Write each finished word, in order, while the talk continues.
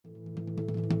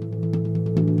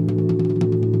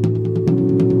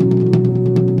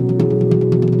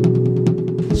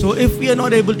So if we are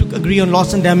not able to agree on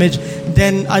loss and damage,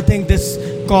 then I think this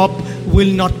COP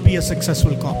will not be a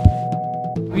successful COP.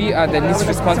 We are the least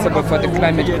responsible for the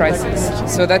climate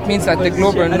crisis. So that means that the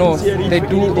global north, they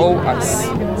do owe us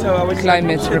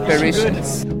climate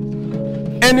reparations.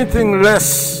 Anything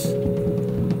less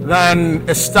than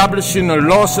establishing a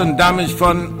loss and damage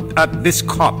fund at this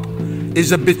COP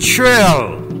is a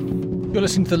betrayal. You're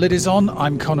listening to The Lid Is On.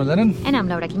 I'm Conor Lennon. And I'm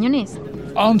Laura Quiñones.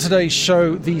 On today's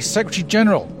show, the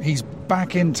Secretary-General, he's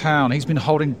back in town. He's been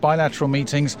holding bilateral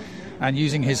meetings and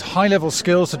using his high-level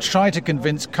skills to try to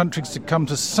convince countries to come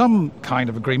to some kind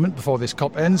of agreement before this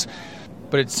COP ends.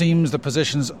 But it seems the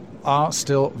positions are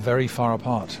still very far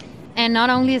apart. And not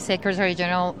only the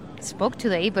Secretary-General spoke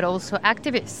today, but also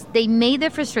activists. They made their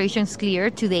frustrations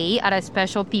clear today at a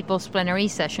special People's Plenary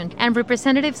session, and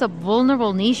representatives of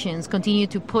vulnerable nations continue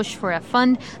to push for a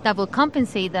fund that will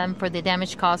compensate them for the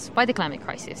damage caused by the climate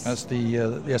crisis. That's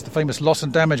the famous loss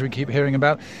and damage we keep hearing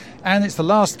about. And it's the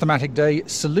last thematic day,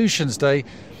 Solutions Day,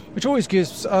 which always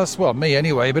gives us, well, me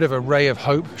anyway, a bit of a ray of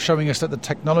hope, showing us that the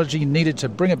technology needed to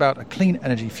bring about a clean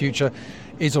energy future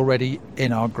is already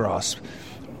in our grasp.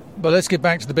 But let's get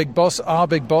back to the big boss, our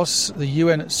big boss, the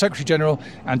UN Secretary-General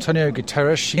António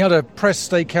Guterres. He had a press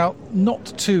stakeout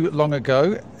not too long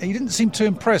ago. He didn't seem too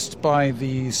impressed by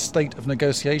the state of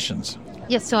negotiations.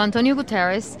 Yes, so António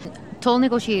Guterres told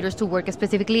negotiators to work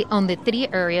specifically on the three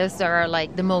areas that are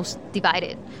like the most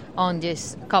divided on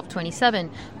this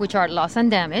COP27, which are loss and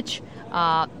damage,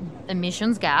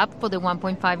 emissions gap for the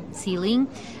 1.5 ceiling,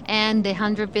 and the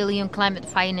 100 billion climate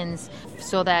finance,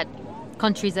 so that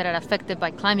countries that are affected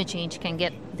by climate change can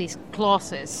get these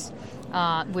clauses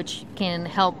which can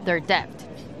help their debt.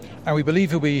 And we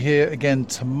believe he'll be here again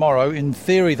tomorrow, in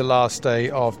theory the last day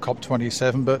of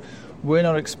COP27, but we're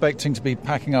not expecting to be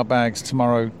packing our bags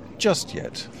tomorrow just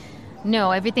yet. No,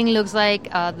 everything looks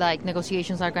like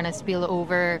negotiations are going to spill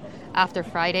over after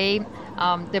Friday.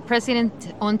 The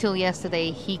president, until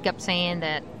yesterday, he kept saying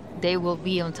that they will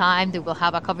be on time, they will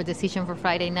have a cover decision for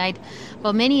Friday night.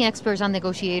 But many experts and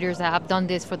negotiators that have done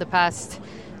this for the past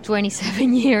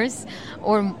 27 years,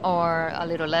 or a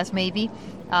little less maybe,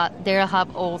 they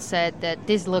have all said that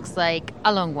this looks like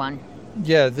a long one.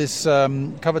 Yeah, this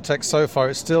cover text so far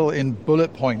is still in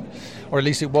bullet point, or at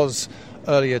least it was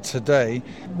earlier today.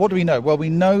 What do we know? Well, we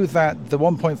know that the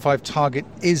 1.5 target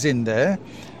is in there,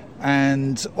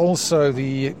 and also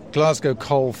the Glasgow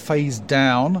coal phase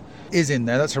down is in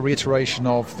there. That's a reiteration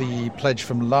of the pledge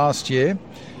from last year.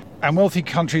 And wealthy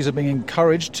countries are being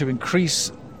encouraged to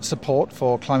increase support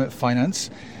for climate finance,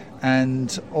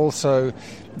 and also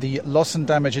the loss and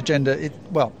damage agenda.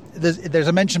 There's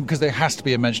a mention because there has to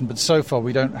be a mention, but so far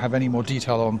we don't have any more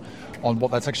detail on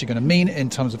what that's actually going to mean in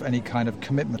terms of any kind of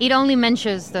commitment. It only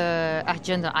mentions the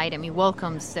agenda item. It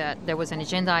welcomes that there was an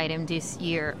agenda item this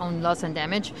year on loss and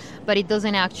damage, but it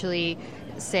doesn't actually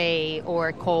say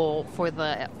or call for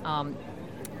the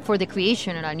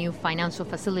creation of a new financial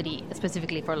facility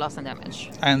specifically for loss and damage.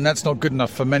 And that's not good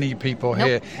enough for many people Nope.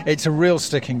 here. It's a real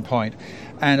sticking point.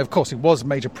 And of course, it was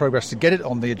major progress to get it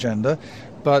on the agenda.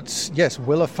 But yes,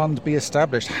 will a fund be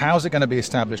established? How's it going to be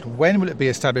established? When will it be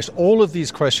established? All of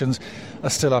these questions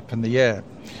are still up in the air.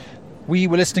 We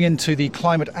were listening into the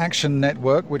Climate Action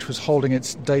Network, which was holding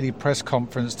its daily press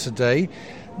conference today.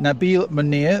 Nabil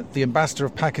Munir, the ambassador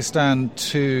of Pakistan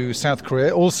to South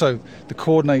Korea, also the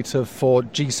coordinator for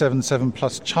G77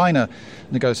 plus China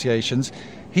negotiations,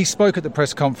 he spoke at the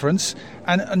press conference,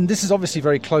 and this is obviously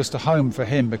very close to home for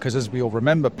him because, as we all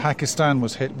remember, Pakistan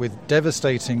was hit with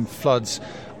devastating floods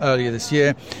earlier this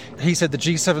year. He said the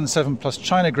G77 plus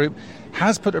China group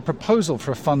has put a proposal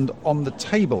for a fund on the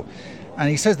table, and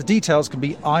he says the details can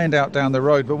be ironed out down the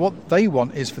road, but what they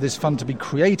want is for this fund to be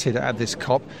created at this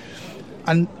COP.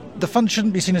 And the fund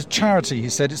shouldn't be seen as charity, he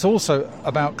said. It's also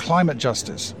about climate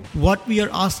justice. What we are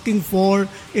asking for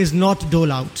is not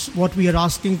dole-outs. What we are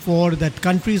asking for that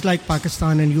countries like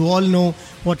Pakistan, and you all know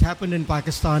what happened in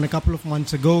Pakistan a couple of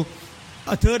months ago,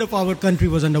 a third of our country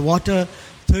was underwater,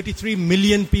 33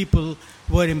 million people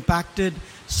were impacted.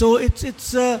 So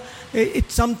it's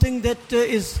something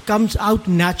that comes out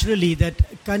naturally, that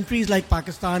countries like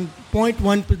Pakistan,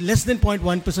 less than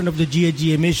 0.1% of the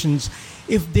GHG emissions,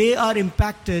 if they are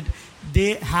impacted,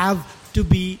 they have to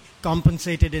be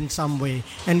compensated in some way.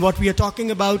 And what we are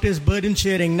talking about is burden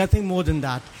sharing, nothing more than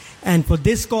that. And for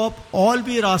this COP, all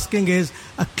we are asking is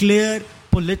a clear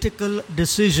political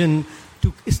decision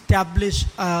to establish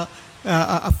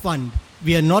a fund.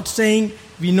 We are not saying,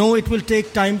 we know it will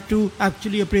take time to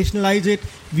actually operationalize it.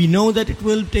 We know that it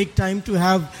will take time to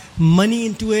have money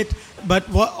into it. But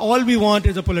all we want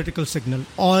is a political signal,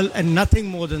 all and nothing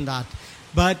more than that.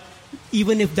 But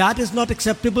even if that is not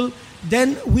acceptable,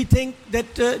 then we think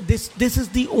that this is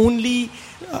the only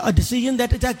decision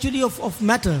that is actually of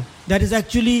matter, that is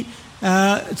actually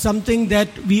something that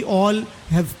we all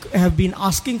have been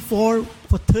asking for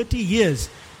 30 years.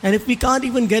 And if we can't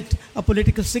even get a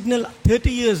political signal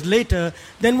 30 years later,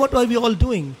 then what are we all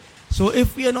doing? So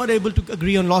if we are not able to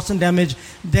agree on loss and damage,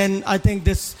 then I think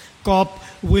this COP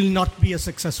will not be a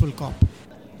successful COP.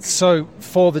 So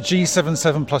for the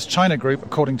G77 plus China group,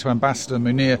 according to Ambassador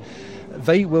Munir,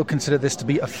 they will consider this to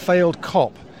be a failed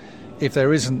COP if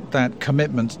there isn't that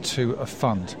commitment to a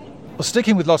fund. Well,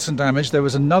 sticking with loss and damage, there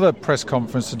was another press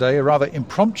conference today, a rather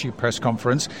impromptu press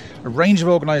conference. A range of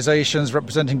organisations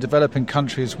representing developing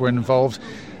countries were involved,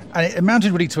 and it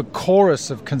amounted really to a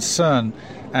chorus of concern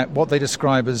at what they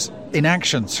describe as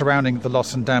inaction surrounding the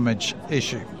loss and damage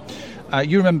issue.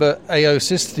 You remember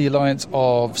AOSIS, the Alliance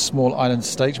of Small Island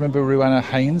States. Remember Ruana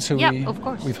Haynes, who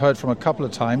we've heard from a couple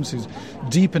of times, who's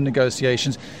deep in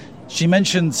negotiations. She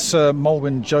mentioned Sir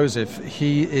Molwyn Joseph.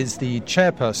 He is the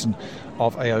chairperson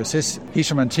of AOSIS. He's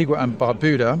from Antigua and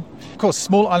Barbuda. Of course,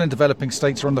 small island developing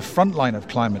states are on the front line of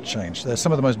climate change. They're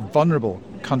some of the most vulnerable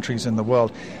countries in the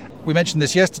world. We mentioned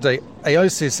this yesterday.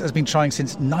 AOSIS has been trying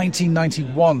since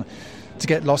 1991 to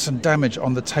get loss and damage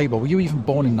on the table. Were you even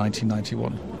born in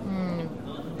 1991?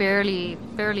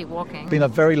 Barely walking. Been a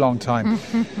very long time.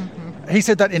 He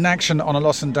said that inaction on a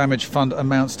loss and damage fund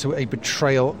amounts to a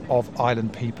betrayal of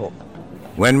island people.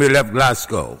 When we left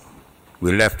Glasgow,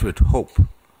 we left with hope.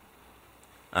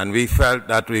 And we felt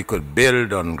that we could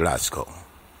build on Glasgow.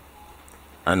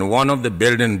 And one of the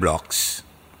building blocks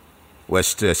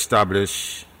was to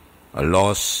establish a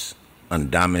loss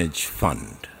and damage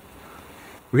fund.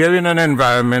 We are in an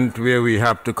environment where we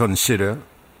have to consider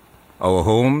our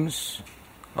homes,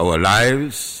 our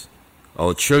lives,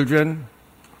 our children,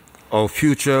 our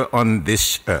future on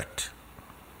this earth.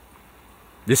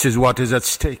 This is what is at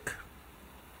stake.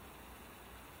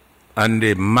 And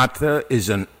the matter is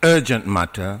an urgent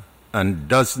matter and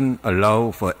doesn't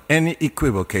allow for any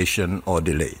equivocation or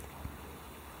delay.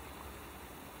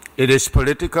 It is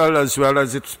political as well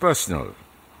as it's personal.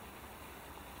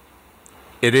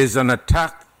 It is an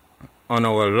attack on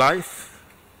our life,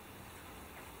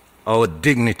 our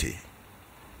dignity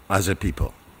as a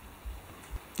people.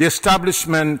 The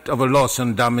establishment of a loss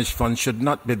and damage fund should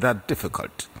not be that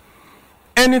difficult.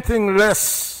 Anything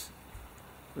less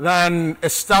than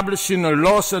establishing a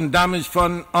loss and damage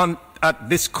fund at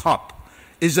this COP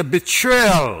is a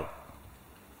betrayal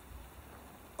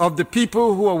of the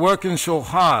people who are working so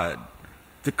hard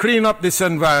to clean up this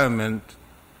environment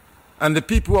and the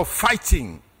people who are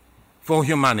fighting for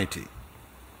humanity.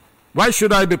 Why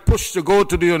should I be pushed to go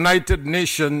to the United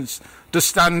Nations to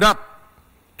stand up,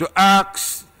 to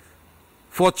ask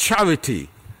for charity,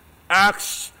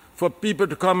 ask for people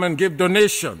to come and give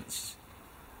donations?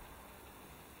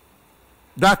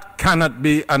 That cannot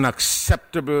be an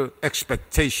acceptable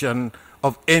expectation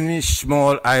of any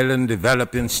small island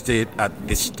developing state at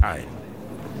this time.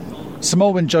 Sir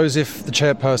Molwyn Joseph, the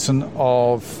chairperson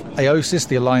of AOSIS,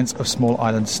 the Alliance of Small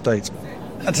Island States.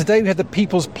 And today we had the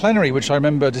People's Plenary, which I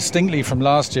remember distinctly from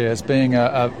last year as being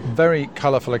a very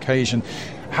colourful occasion.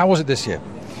 How was it this year?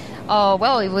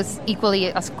 Well, it was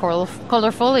equally as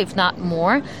colorful, if not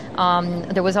more.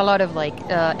 There was a lot of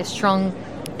strong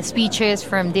speeches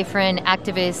from different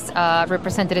activists,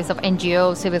 representatives of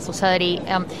NGOs, civil society.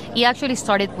 He actually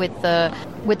started with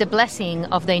the blessing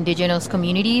of the indigenous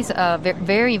communities.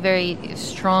 Very, very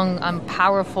strong and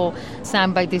powerful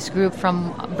sound by this group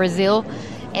from Brazil.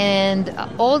 And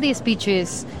all these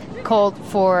speeches called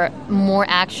for more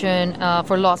action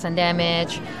for loss and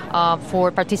damage,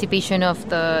 for participation of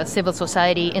the civil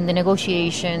society in the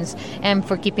negotiations, and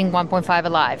for keeping 1.5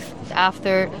 alive.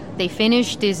 After they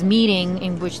finished this meeting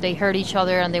in which they heard each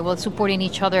other and they were supporting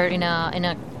each other in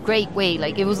a great way,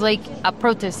 like it was like a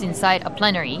protest inside a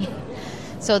plenary.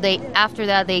 So after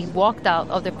that they walked out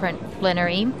of the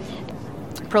plenary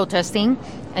protesting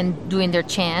and doing their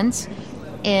chants,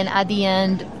 and at the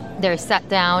end they sat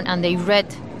down and they read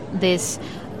this.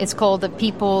 It's called the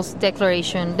People's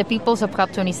Declaration, the People's of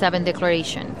COP27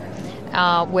 Declaration,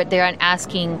 where they are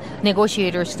asking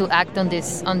negotiators to act on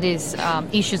these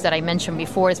issues that I mentioned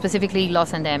before, specifically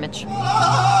loss and damage.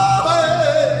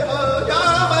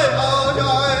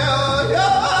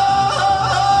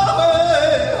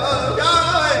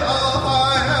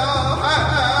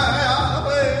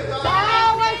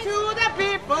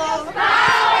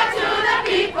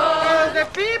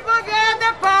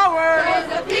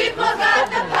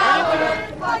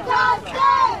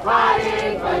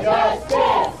 Fighting for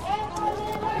justice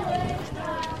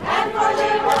and for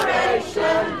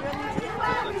liberation.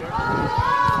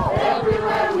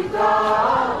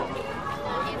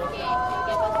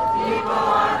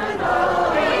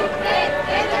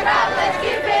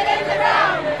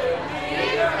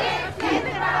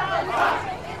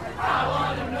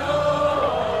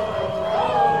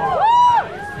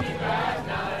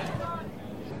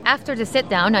 After the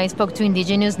sit-down, I spoke to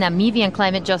indigenous Namibian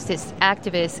climate justice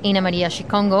activist Ina Maria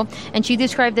Shikongo, and she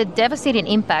described the devastating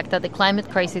impact that the climate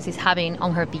crisis is having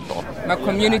on her people. My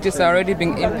communities are already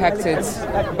being impacted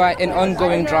by an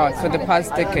ongoing drought for the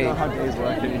past decade.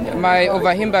 My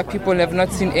Ovahimba people have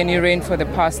not seen any rain for the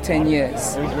past 10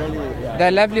 years.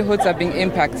 Their livelihoods are being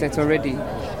impacted already.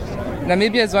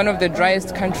 Namibia is one of the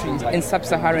driest countries in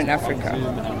sub-Saharan Africa,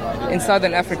 in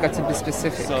Southern Africa to be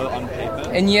specific.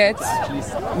 And yet,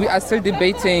 we are still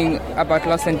debating about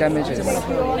loss and damages.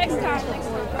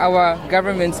 Our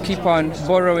governments keep on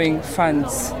borrowing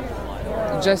funds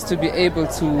just to be able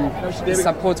to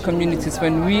support communities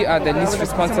when we are the least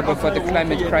responsible for the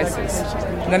climate crisis.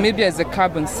 Namibia is a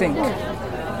carbon sink.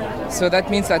 So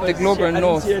that means that the global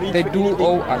north, they do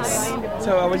owe us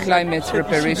climate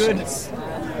reparations.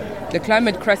 The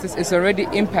climate crisis is already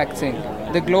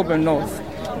impacting the global north.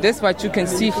 This, what you can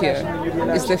see here,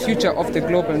 is the future of the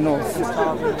global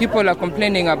north. People are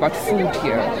complaining about food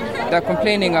here. They're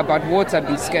complaining about water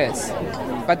being scarce.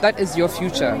 But that is your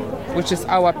future, which is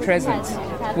our present,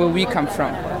 where we come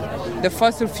from. The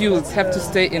fossil fuels have to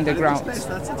stay in the ground.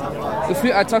 If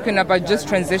we are talking about just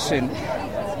transition,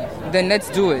 then let's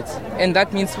do it. And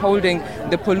that means holding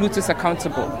the polluters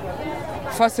accountable.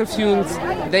 Fossil fuels,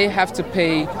 they have to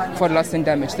pay for loss and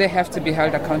damage. They have to be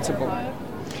held accountable.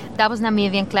 That was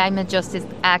Namibian climate justice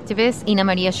activist Ina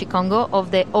Maria Shikongo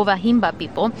of the Ovahimba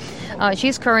people.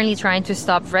 She's currently trying to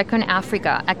stop Recon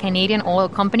Africa, a Canadian oil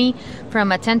company,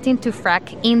 from attempting to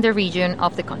frack in the region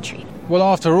of the country. Well,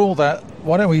 after all that,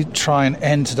 why don't we try and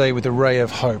end today with a ray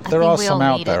of hope? There are some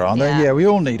out there, aren't there? Yeah, we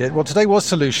all need it. Well, today was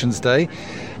Solutions Day,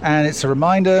 and it's a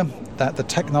reminder that the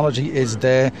technology is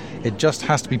there. It just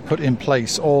has to be put in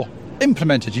place, or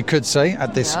implemented, you could say,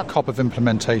 at this COP of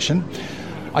implementation.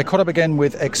 I caught up again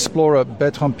with explorer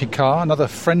Bertrand Piccard, another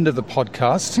friend of the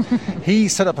podcast. He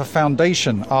set up a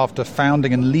foundation after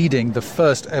founding and leading the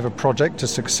first ever project to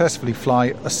successfully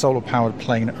fly a solar-powered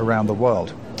plane around the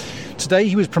world. Today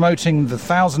he was promoting the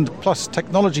 1,000-plus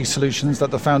technology solutions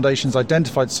that the foundation's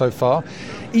identified so far,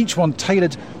 each one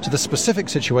tailored to the specific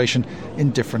situation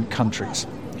in different countries.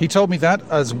 He told me that,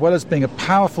 as well as being a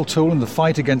powerful tool in the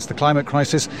fight against the climate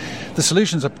crisis, the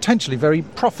solutions are potentially very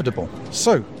profitable.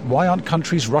 So, why aren't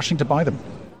countries rushing to buy them?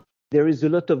 There is a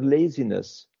lot of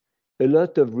laziness, a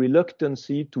lot of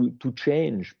reluctancy to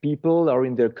change. People are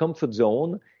in their comfort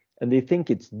zone and they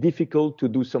think it's difficult to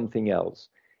do something else.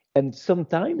 And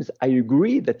sometimes I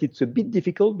agree that it's a bit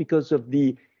difficult because of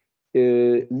the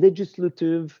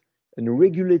legislative and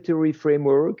regulatory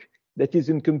framework that is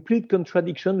in complete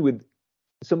contradiction with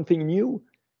something new.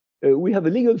 We have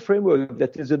a legal framework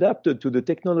that is adapted to the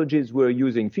technologies we're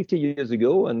using 50 years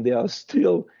ago, and there are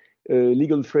still a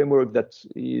legal framework that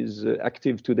is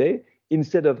active today,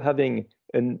 instead of having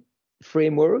a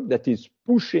framework that is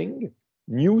pushing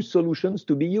new solutions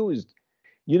to be used.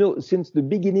 You know, since the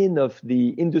beginning of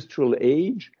the industrial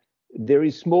age, there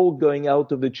is smoke going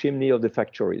out of the chimney of the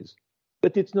factories.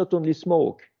 But it's not only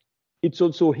smoke, it's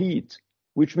also heat,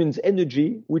 which means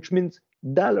energy, which means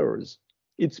dollars.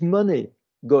 It's money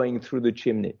going through the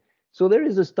chimney. So there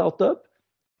is a startup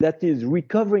that is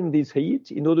recovering this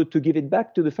heat in order to give it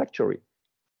back to the factory.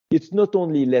 It's not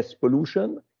only less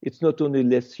pollution, it's not only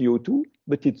less CO2,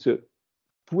 but it's a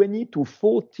 20 to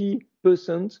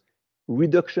 40%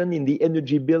 reduction in the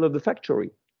energy bill of the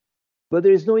factory. But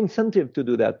there is no incentive to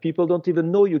do that. People don't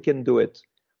even know you can do it.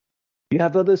 You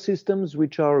have other systems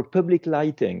which are public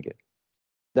lighting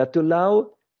that allow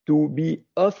to be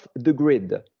off the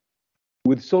grid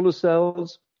with solar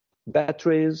cells,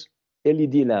 batteries,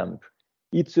 LED lamp.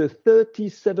 It's a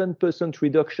 37%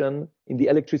 reduction in the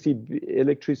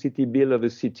electricity bill of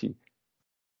a city.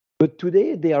 But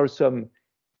today there are some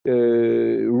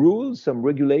rules, some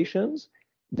regulations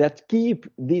that keep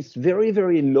this very,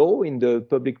 very low in the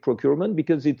public procurement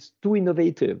because it's too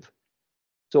innovative.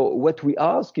 So what we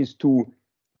ask is to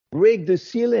break the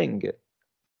ceiling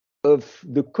of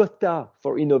the quota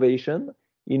for innovation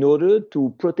in order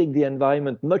to protect the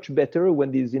environment much better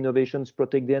when these innovations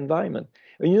protect the environment.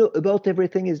 And you know, about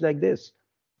everything is like this.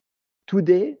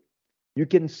 Today, you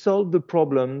can solve the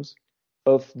problems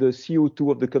of the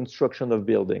CO2 of the construction of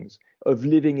buildings, of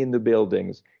living in the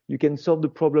buildings. You can solve the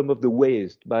problem of the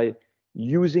waste by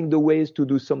using the waste to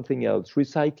do something else,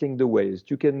 recycling the waste.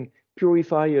 You can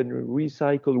purify and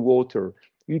recycle water.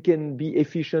 You can be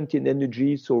efficient in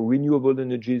energy, so renewable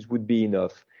energies would be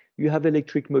enough. You have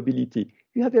electric mobility.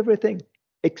 You have everything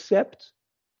except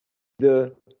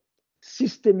the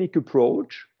systemic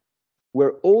approach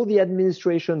where all the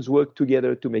administrations work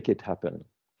together to make it happen.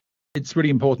 It's really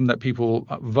important that people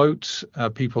vote,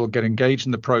 people get engaged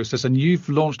in the process, and you've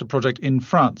launched a project in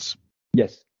France.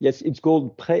 Yes, it's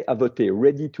called prêt à voter,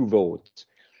 ready to vote.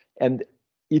 And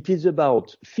it is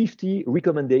about 50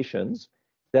 recommendations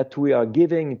that we are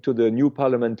giving to the new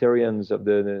parliamentarians of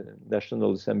the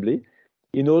National Assembly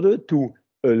in order to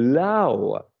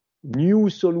allow new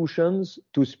solutions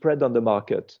to spread on the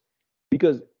market.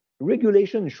 Because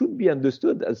regulation should be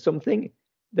understood as something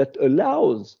that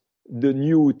allows the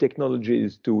new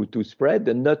technologies to spread,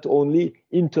 and not only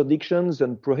interdictions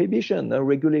and prohibition. And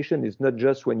regulation is not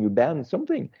just when you ban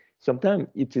something. Sometimes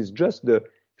it is just the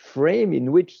frame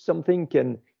in which something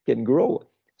can grow.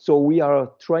 So we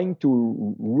are trying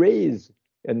to raise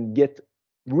and get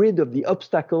rid of the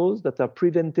obstacles that are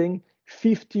preventing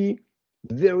 50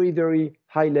 very, very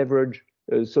high leverage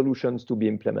solutions to be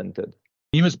implemented.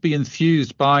 You must be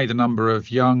enthused by the number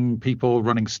of young people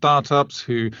running startups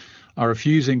who are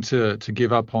refusing to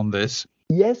give up on this.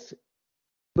 Yes,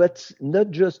 but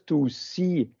not just to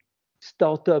see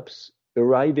startups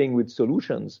arriving with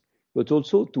solutions, but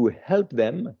also to help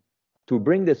them to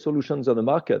bring their solutions on the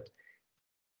market.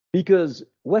 Because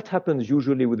what happens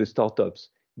usually with the startups,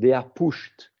 they are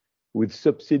pushed with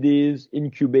subsidies,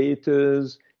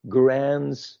 incubators,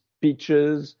 grants,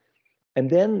 pitches, and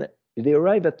then they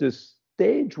arrive at a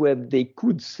stage where they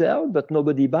could sell, but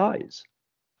nobody buys.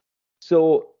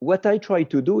 So what I try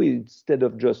to do, instead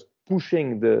of just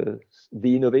pushing the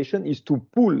innovation, is to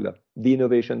pull the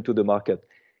innovation to the market.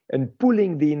 And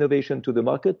pulling the innovation to the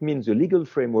market means a legal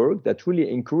framework that really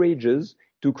encourages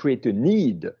to create a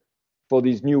need for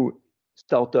these new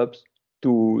startups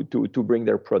to bring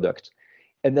their products.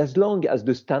 And as long as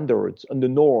the standards and the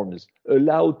norms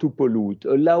allow to pollute,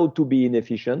 allow to be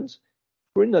inefficient,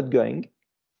 we're not going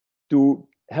to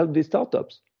help these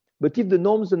startups. But if the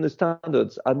norms and the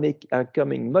standards are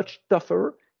coming much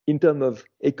tougher in terms of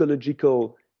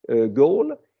ecological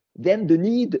goal, then the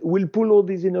need will pull all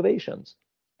these innovations.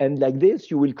 And like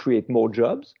this, you will create more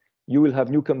jobs, you will have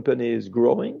new companies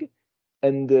growing,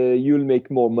 and you'll make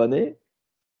more money.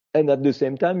 And at the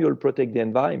same time, you'll protect the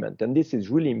environment. And this is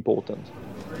really important.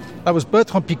 That was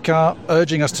Bertrand Piccard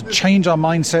urging us to change our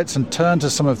mindsets and turn to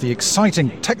some of the exciting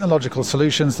technological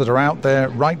solutions that are out there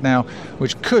right now,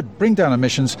 which could bring down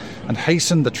emissions and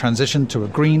hasten the transition to a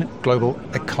green global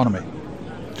economy.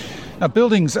 Now,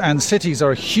 buildings and cities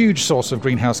are a huge source of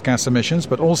greenhouse gas emissions,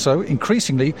 but also,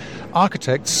 increasingly,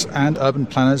 architects and urban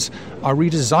planners are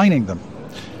redesigning them.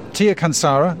 Tia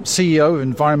Kansara, CEO of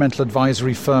environmental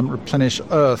advisory firm Replenish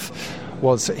Earth,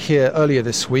 was here earlier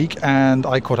this week, and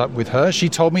I caught up with her. She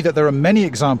told me that there are many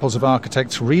examples of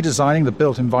architects redesigning the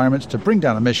built environment to bring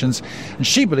down emissions, and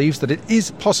she believes that it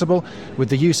is possible with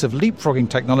the use of leapfrogging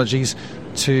technologies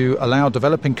to allow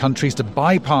developing countries to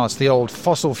bypass the old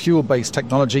fossil fuel-based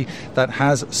technology that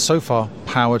has so far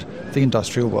powered the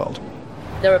industrial world.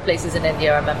 There are places in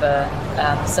India, I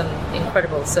remember some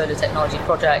incredible solar technology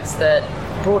projects that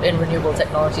brought in renewable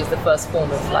technology as the first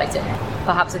form of lighting.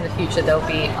 Perhaps in the future there'll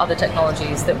be other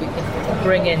technologies that we can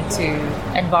bring into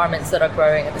environments that are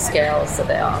growing at the scales that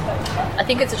they are. I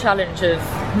think it's a challenge of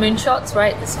moonshots,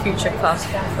 right? This future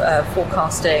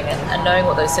forecasting and knowing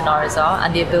what those scenarios are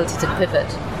and the ability to pivot.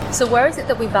 So where is it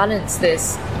that we balance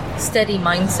this steady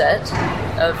mindset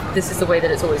of this is the way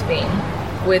that it's always been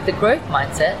with the growth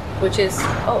mindset, which is,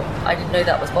 oh, I didn't know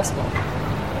that was possible.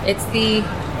 It's the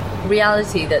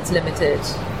reality that's limited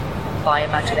by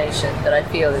imagination that I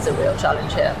feel is a real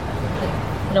challenge here.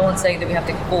 No one's saying that we have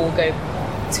to all go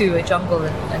to a jungle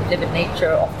and live in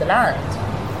nature off the land,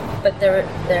 but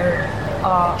there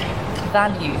are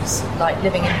values like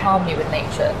living in harmony with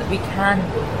nature that we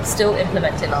can still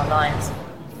implement in our lives.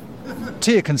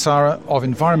 Tia Kansara of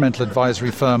environmental advisory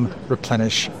firm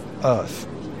Replenish Earth.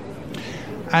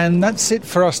 And that's it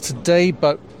for us today,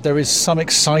 but there is some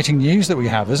exciting news that we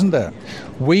have, isn't there?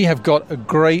 We have got a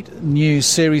great new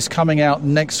series coming out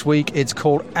next week. It's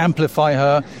called Amplify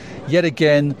Her. Yet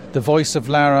again, the voice of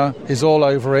Laura is all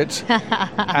over it.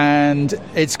 And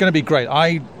it's going to be great.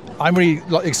 I'm really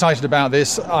excited about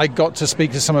this. I got to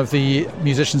speak to some of the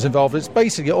musicians involved. It's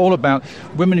basically all about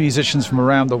women musicians from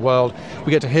around the world.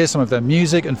 We get to hear some of their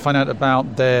music and find out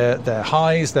about their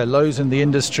highs, their lows in the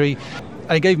industry.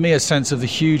 And it gave me a sense of the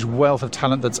huge wealth of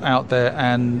talent that's out there,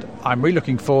 and I'm really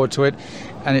looking forward to it.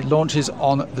 And it launches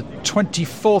on the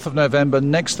 24th of November,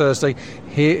 next Thursday.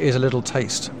 Here is a little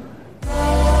taste.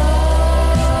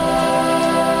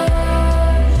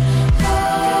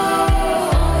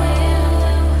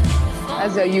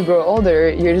 As you grow older,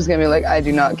 you're just going to be like, I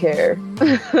do not care.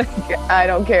 I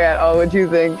don't care at all what you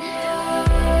think.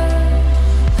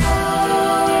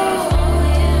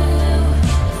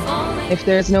 If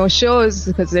there's no shows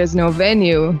because there's no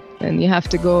venue, then you have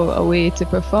to go away to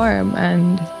perform,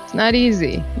 and it's not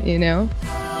easy, you know?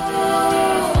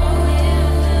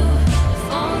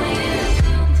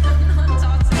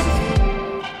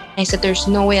 I said, there's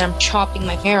no way I'm chopping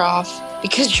my hair off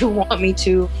because you want me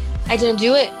to. I didn't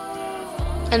do it.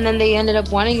 And then they ended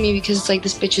up wanting me because it's like,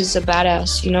 this bitch is a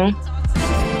badass, you know?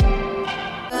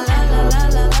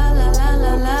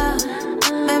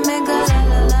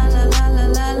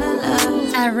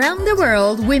 Around the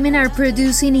world, women are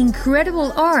producing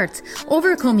incredible art,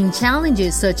 overcoming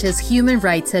challenges such as human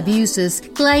rights abuses,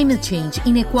 climate change,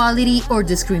 inequality, or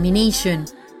discrimination.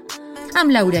 I'm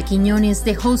Laura Quiñones,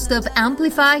 the host of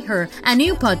Amplify Her, a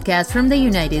new podcast from the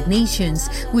United Nations,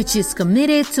 which is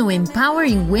committed to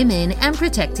empowering women and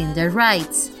protecting their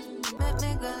rights.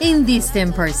 In this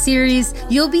 10-part series,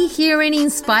 you'll be hearing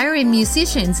inspiring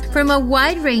musicians from a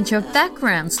wide range of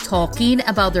backgrounds talking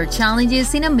about their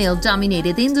challenges in a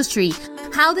male-dominated industry,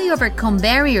 how they overcome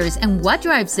barriers, and what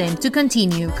drives them to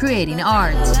continue creating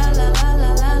art.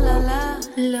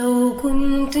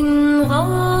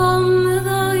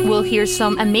 We'll hear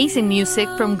some amazing music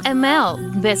from Amel,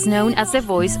 best known as the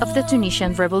voice of the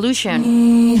Tunisian Revolution.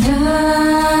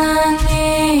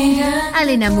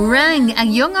 Alena Murang, a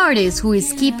young artist who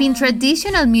is keeping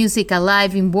traditional music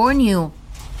alive in Borneo.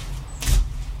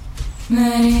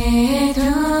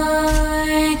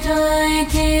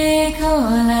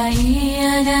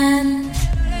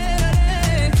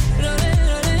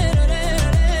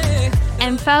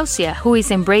 And Fausia, who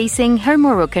is embracing her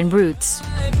Moroccan roots.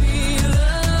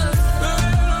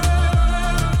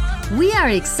 We are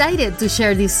excited to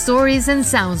share these stories and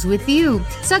sounds with you,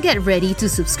 so get ready to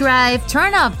subscribe,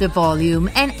 turn up the volume,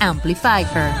 and amplify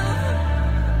her.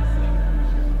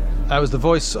 That was the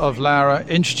voice of Laura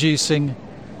introducing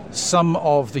some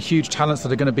of the huge talents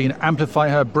that are going to be in Amplify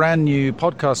Her, brand new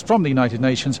podcast from the United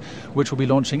Nations, which will be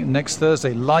launching next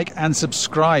Thursday. Like and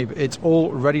subscribe. It's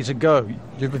all ready to go.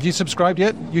 Have you subscribed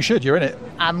yet? You should. You're in it.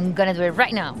 I'm going to do it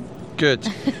right now. Good.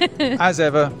 As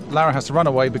ever, Laura has to run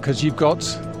away because you've got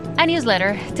a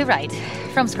newsletter to write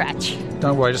from scratch.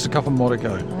 Don't worry, just a couple more to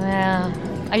go. Well,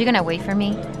 are you going to wait for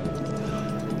me?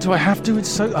 Do I have to? It's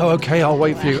so... Oh, okay, I'll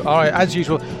wait for you. All right, as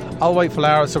usual, I'll wait for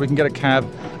Laura so we can get a cab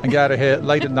and get out of here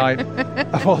late at night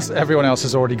whilst everyone else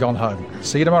has already gone home.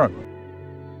 See you tomorrow.